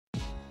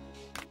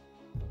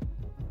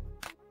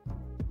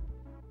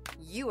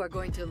You are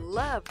going to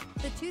love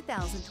the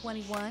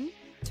 2021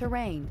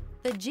 Terrain.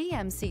 The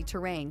GMC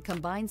Terrain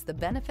combines the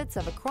benefits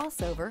of a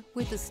crossover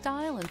with the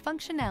style and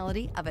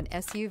functionality of an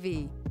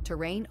SUV.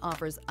 Terrain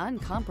offers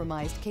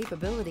uncompromised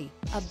capability,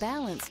 a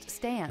balanced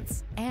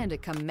stance, and a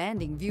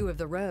commanding view of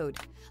the road,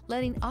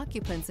 letting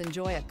occupants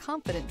enjoy a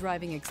confident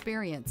driving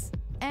experience.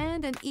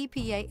 And an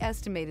EPA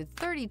estimated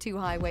 32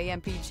 highway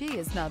MPG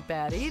is not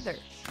bad either.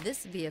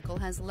 This vehicle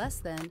has less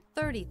than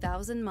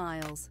 30,000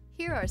 miles.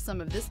 Here are some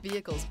of this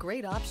vehicle's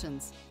great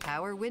options: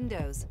 power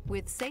windows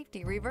with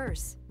safety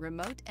reverse,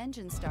 remote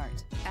engine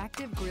start,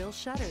 active grille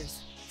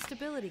shutters,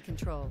 stability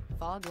control,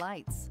 fog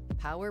lights,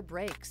 power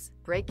brakes,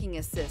 braking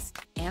assist,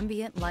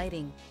 ambient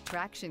lighting,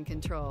 traction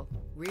control,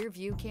 rear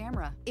view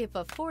camera. If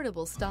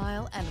affordable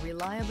style and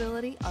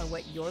reliability are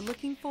what you're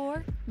looking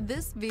for,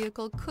 this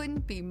vehicle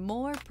couldn't be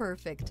more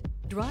perfect.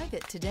 Drive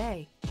it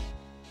today.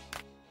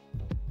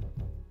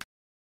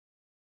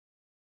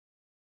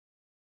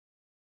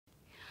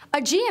 A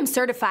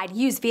GM-certified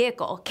used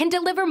vehicle can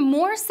deliver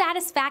more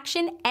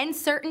satisfaction and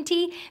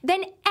certainty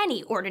than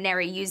any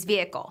ordinary used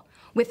vehicle.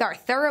 With our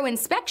thorough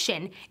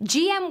inspection,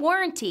 GM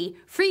warranty,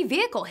 free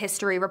vehicle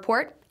history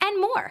report, and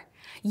more.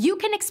 You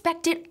can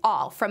expect it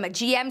all from a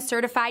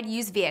GM-certified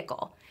used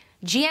vehicle.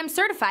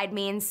 GM-certified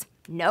means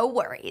no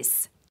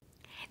worries.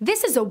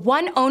 This is a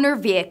one-owner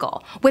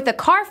vehicle with a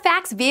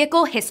Carfax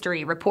Vehicle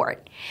History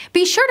Report.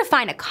 Be sure to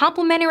find a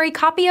complimentary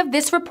copy of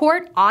this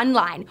report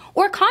online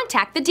or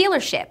contact the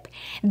dealership.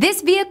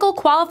 This vehicle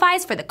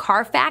qualifies for the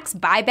Carfax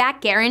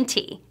Buyback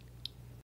Guarantee.